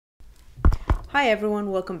Hi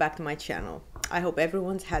everyone, welcome back to my channel. I hope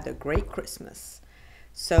everyone's had a great Christmas.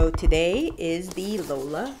 So today is the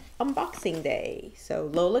Lola unboxing day. So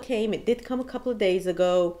Lola came, it did come a couple of days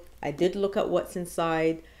ago. I did look at what's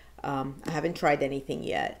inside. I haven't tried anything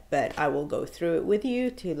yet, but I will go through it with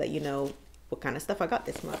you to let you know what kind of stuff I got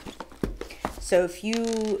this month. So if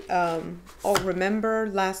you all remember,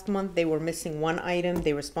 last month they were missing one item.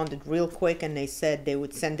 They responded real quick and they said they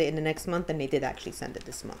would send it in the next month, and they did actually send it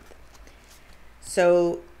this month.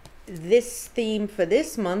 So this theme for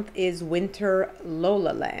this month is Winter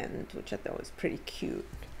Lola Land, which I thought was pretty cute.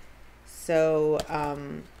 So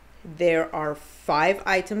there are 5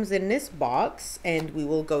 items in this box, and we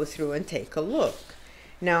will go through and take a look.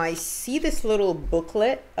 Now I see this little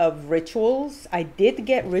booklet of rituals. I did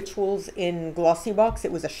get rituals in glossy box.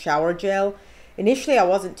 It was a shower gel. Initially I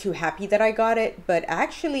wasn't too happy that I got it, but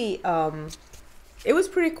actually it was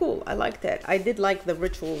pretty cool. I liked it. I did like the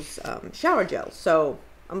rituals shower gel. So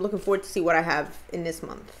I'm looking forward to see what I have in this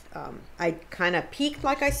month. I kind of peeked,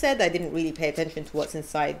 like I said. I didn't really pay attention to what's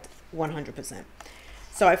inside 100%.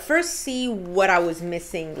 So I first see what I was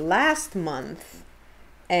missing last month.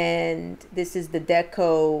 And this is the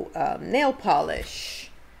Deco nail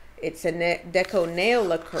polish. It's a Deco nail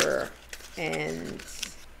lacquer, and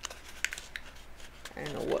I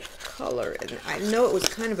don't know what color. And I know it was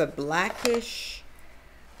kind of a blackish.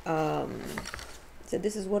 So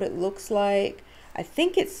this is what it looks like. I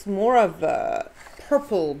think it's more of a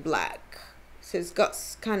purple black. So it's got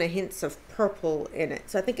kind of hints of purple in it.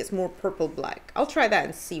 So I think it's more purple black. I'll try that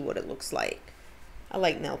and see what it looks like. I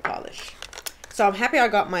like nail polish. So I'm happy I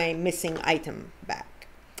got my missing item back.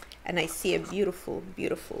 And I see a beautiful,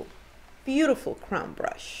 beautiful, beautiful crown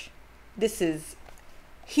brush. This is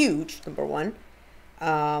huge, number one.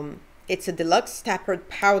 It's a deluxe tapered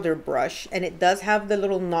powder brush, and it does have the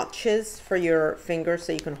little notches for your fingers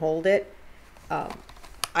so you can hold it.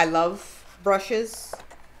 I love brushes.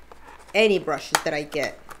 Any brushes that I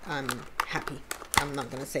get, I'm happy. I'm not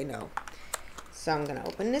going to say no. So I'm going to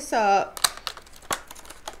open this up.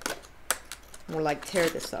 More like tear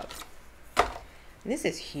this up. And this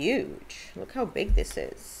is huge. Look how big this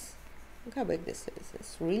is. Look how big this is.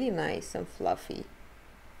 It's really nice and fluffy.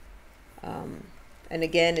 And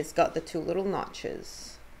again, it's got the 2 little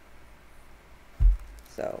notches.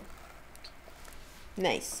 So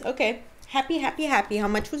nice. Okay. Happy, happy, happy. How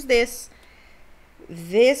much was this?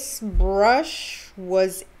 This brush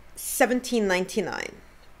was $17.99.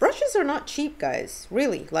 Brushes are not cheap, guys.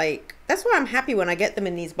 Really. Like, that's why I'm happy when I get them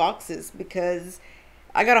in these boxes, because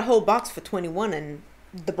I got a whole box for $21 and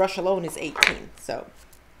the brush alone is $18. So,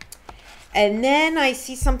 and then I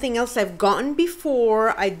see something else I've gotten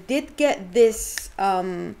before. I did get this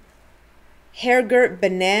hair girt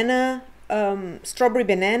banana, strawberry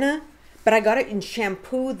banana, but I got it in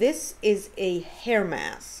shampoo. This is a hair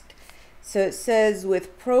mask. So it says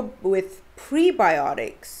with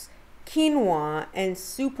prebiotics, quinoa and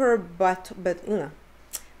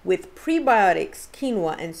with prebiotics,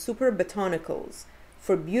 quinoa and super botanicals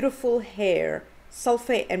for beautiful hair,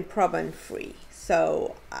 sulfate and paraben free.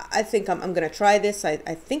 So I think I'm gonna try this. I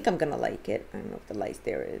think I'm gonna like it. I don't know if the light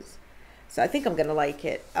there is. So I think I'm gonna like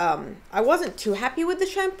it. I wasn't too happy with the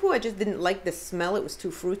shampoo. I just didn't like the smell. It was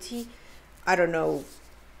too fruity. I don't know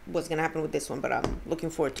what's gonna happen with this one, but I'm looking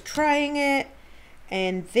forward to trying it.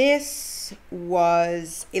 And this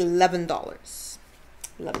was $11.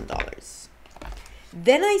 $11.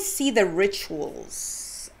 Then I see the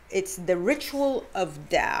rituals. It's the Ritual of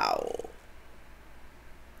Tao.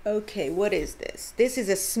 Okay, what is this? This is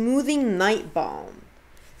a smoothing night balm.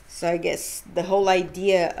 So I guess the whole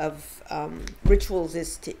idea of rituals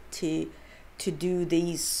is to do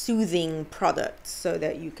these soothing products so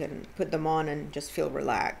that you can put them on and just feel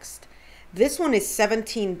relaxed. This one is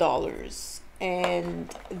 $17. And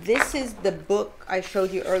this is the book I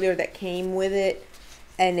showed you earlier that came with it.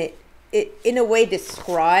 And it in a way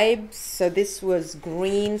describes. So this was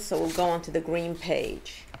green. So we'll go on to the green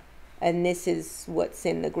page. And this is what's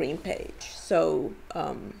in the green page. So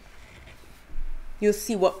you'll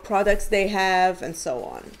see what products they have and so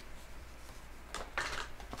on.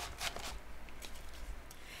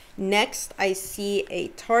 Next, I see a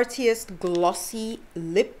Tarteist Glossy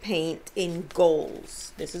Lip Paint in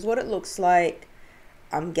Golds. This is what it looks like.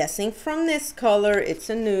 I'm guessing from this color, it's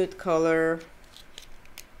a nude color.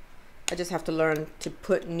 I just have to learn to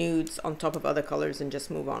put nudes on top of other colors and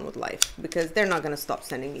just move on with life, because they're not going to stop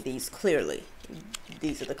sending me these. Clearly,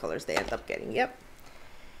 these are the colors they end up getting. Yep,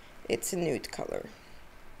 it's a nude color.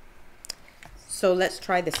 So let's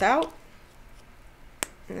try this out.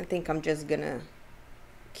 And I think I'm just going to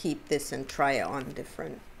keep this and try it on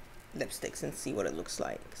different lipsticks and see what it looks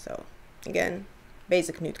like. So Again,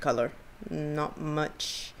 basic nude color, not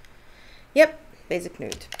much. Yep, basic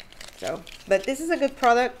nude. So, but this is a good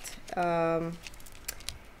product.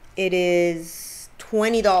 It is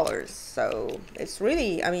 $20, so it's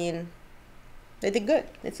really, I mean, they did good.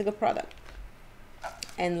 It's a good product.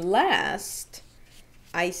 And last,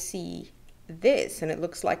 I see this, and it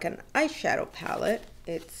looks like an eyeshadow palette.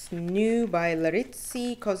 It's new by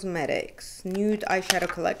Larizzi Cosmetics, nude eyeshadow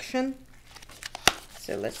collection.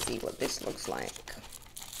 So let's see what this looks like.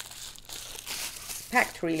 It's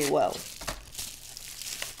packed really well.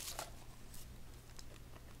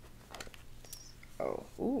 Oh,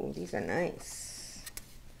 ooh, these are nice.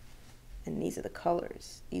 And these are the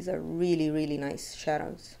colors. These are really, really nice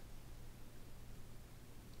shadows.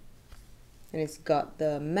 And it's got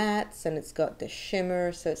the mattes and it's got the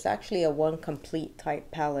shimmer, so it's actually a one complete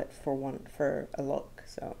type palette for a look.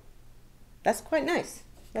 So that's quite nice.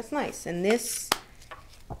 That's nice. And this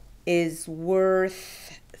is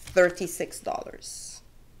worth $36.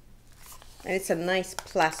 And it's a nice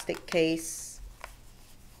plastic case.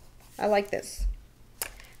 I like this.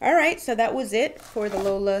 All right, so that was it for the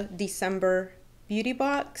Lola December beauty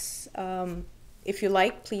box. If you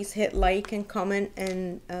like, please hit like and comment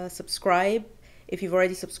and subscribe. If you've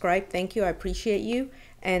already subscribed, thank you. I appreciate you.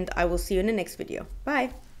 And I will see you in the next video.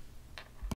 Bye.